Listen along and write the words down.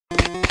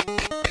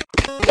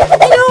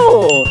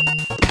Oh.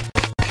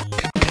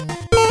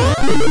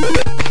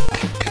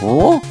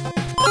 Oh.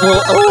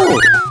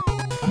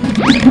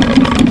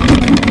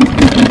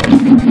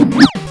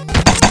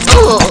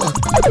 Oh.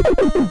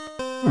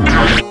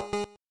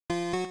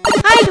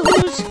 I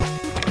lose.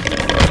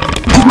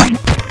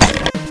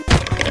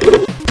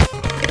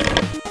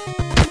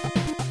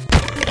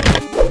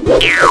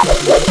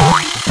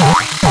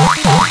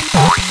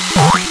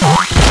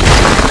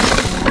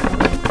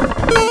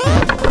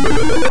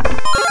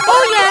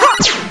 Oh yeah.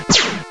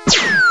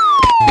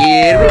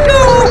 Here we go.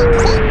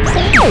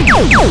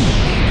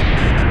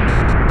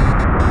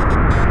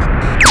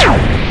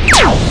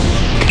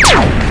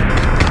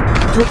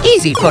 Too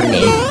easy for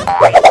me.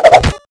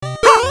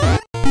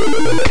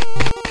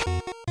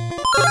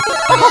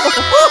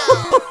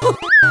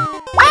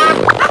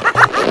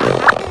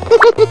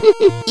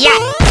 Yeah.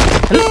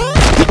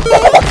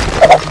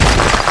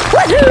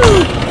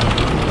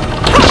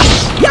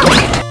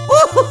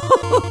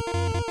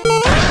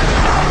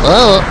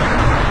 Oh.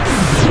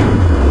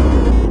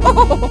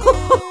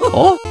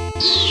 Oh.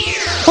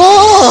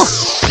 Oh.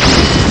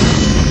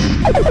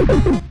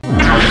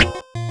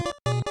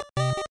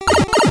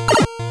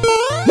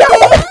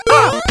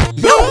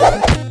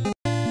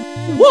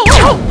 Whoa!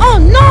 Oh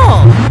no!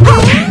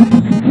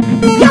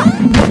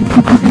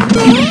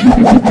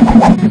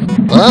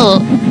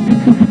 Oh.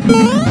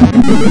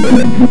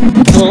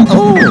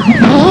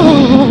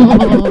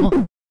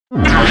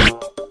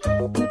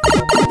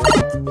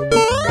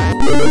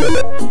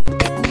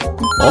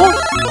 Oh.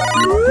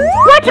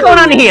 What's going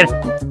on here?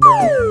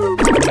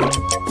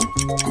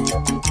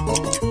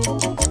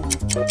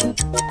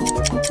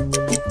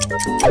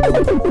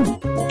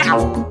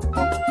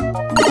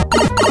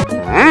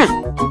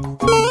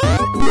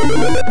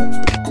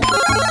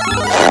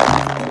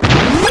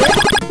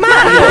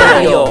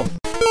 Mario!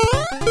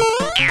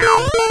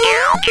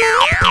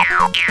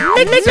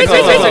 Mexico.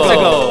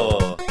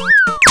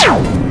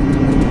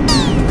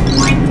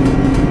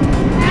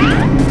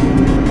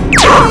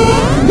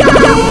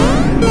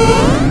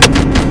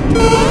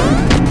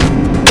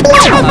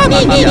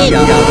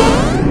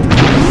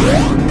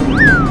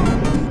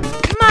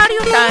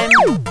 Mario time!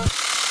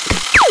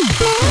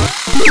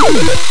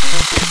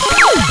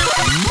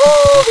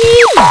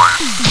 Movie.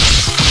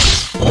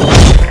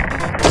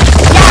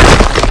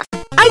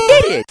 I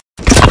did it!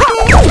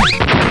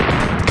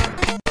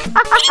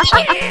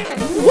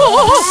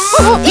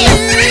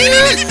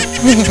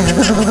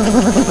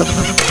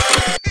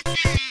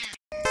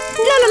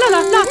 La la la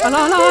la la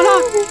la la la la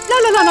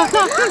la la la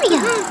la.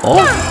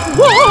 Oh.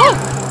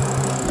 Whoa!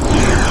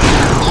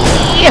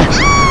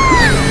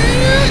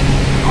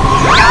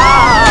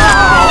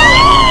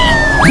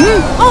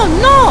 Oh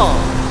no!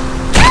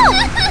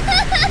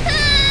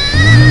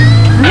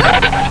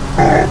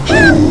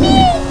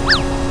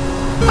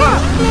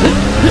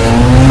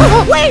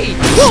 Wait!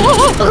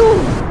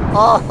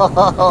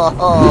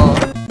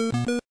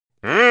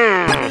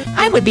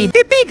 I would be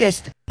the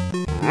biggest.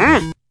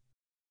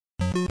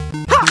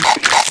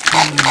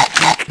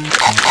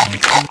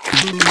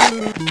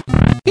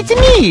 It's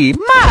me,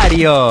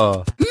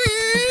 Mario.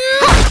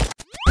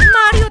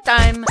 Mario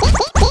time.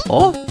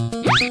 Oh.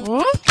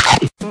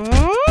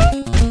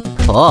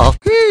 Oh.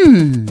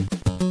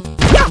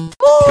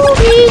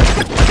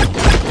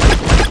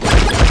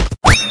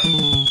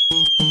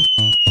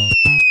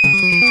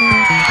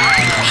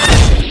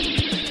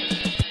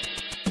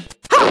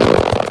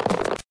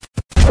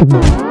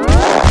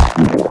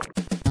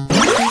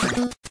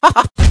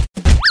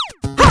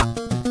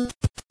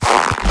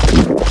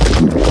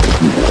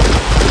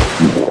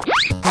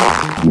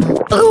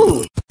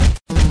 Ooh.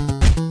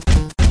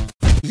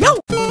 Yo.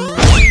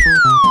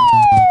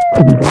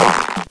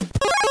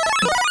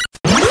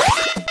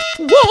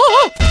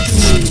 Whoa.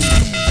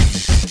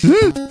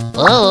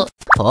 Oh.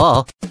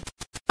 Oh.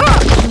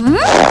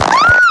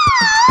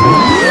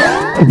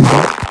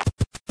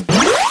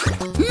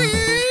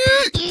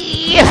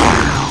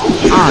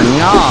 Oh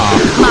no!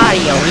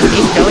 Mario is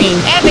destroying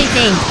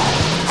everything!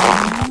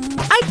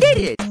 I did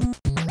it!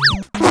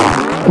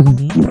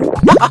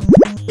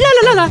 La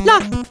la la la la!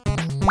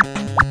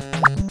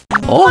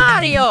 Oh.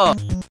 Mario!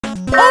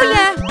 Oh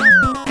yeah!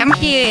 Come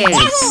here!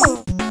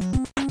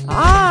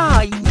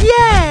 Ah,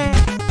 yeah!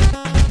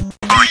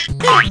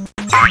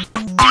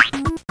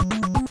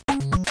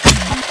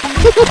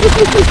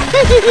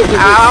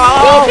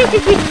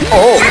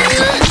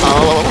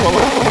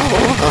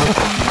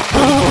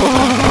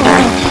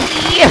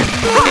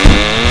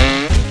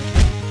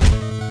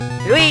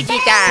 Luigi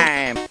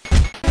time!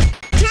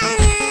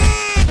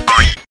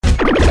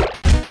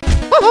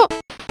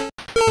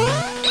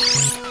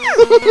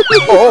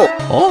 Oh.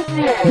 Oh.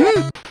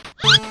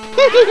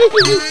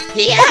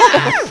 Yeah!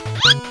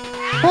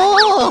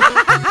 Oh.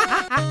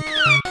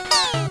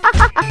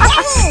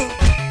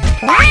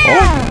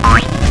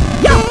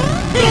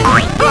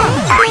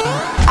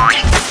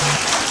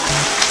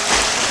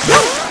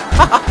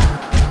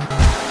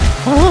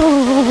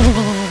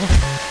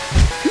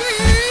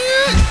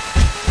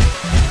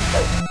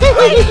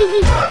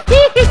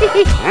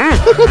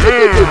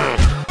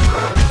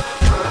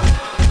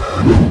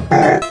 Too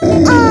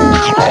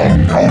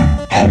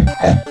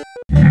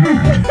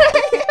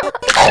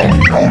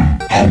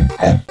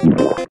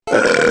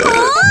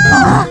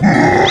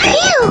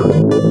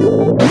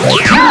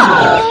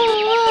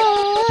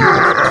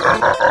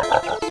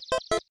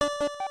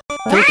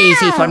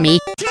easy for me.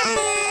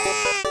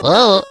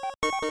 Oh.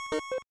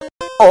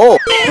 Oh,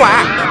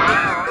 what?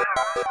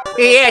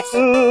 Yes.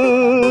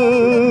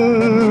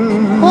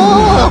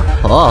 Oh.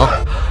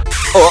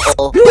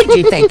 Oh.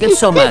 Luigi, thank you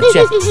so much.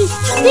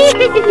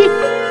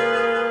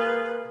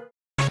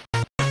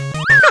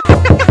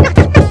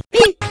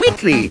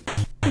 Quickly.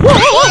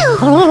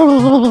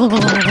 Oh.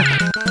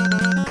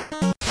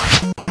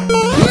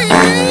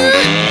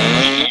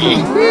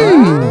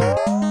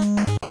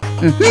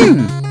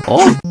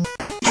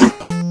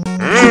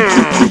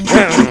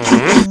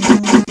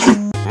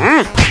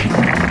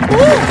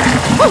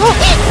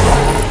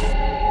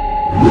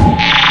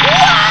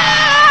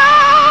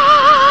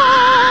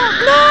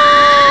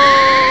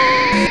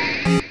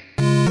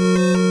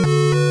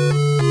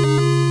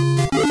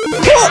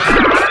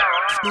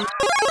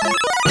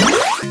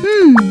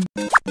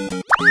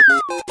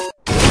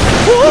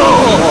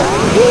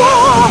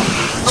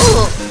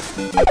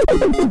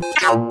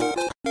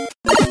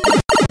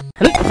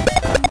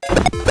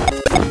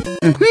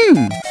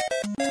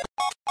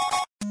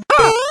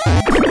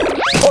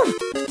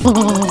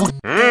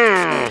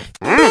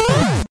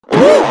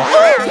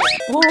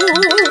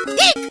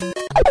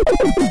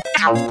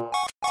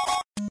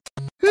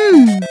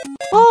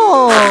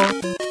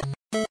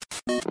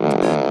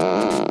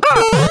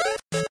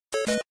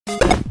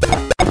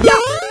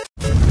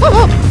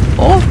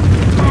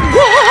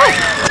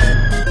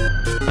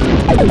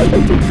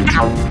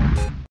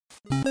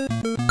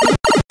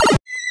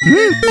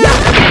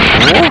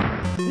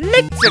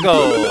 Let's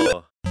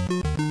go!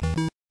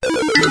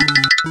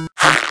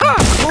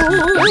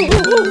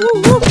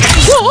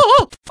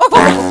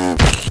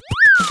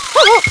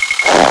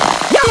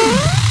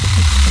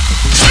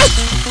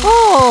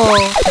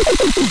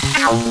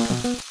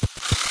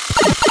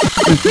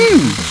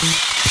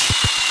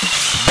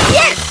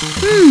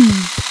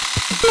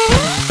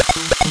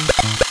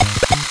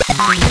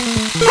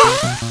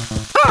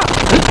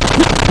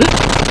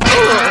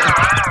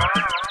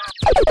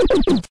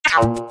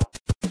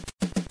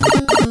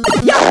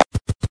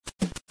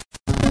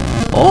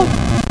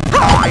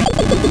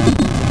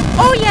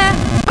 Oh yeah.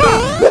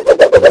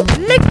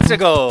 Let's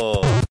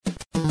go!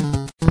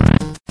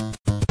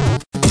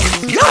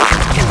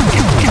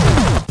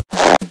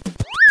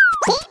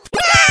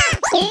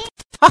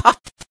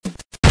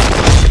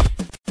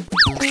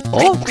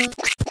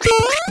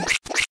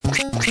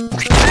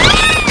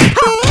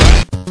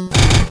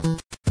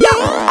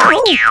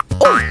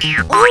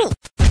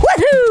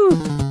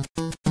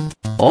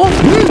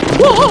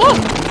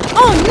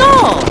 Oh no.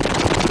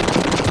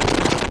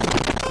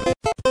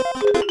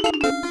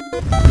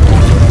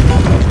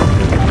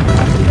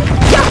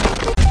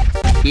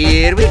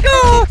 Here we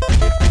go!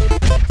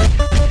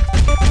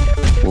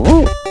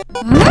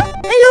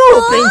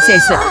 Hello,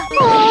 princess.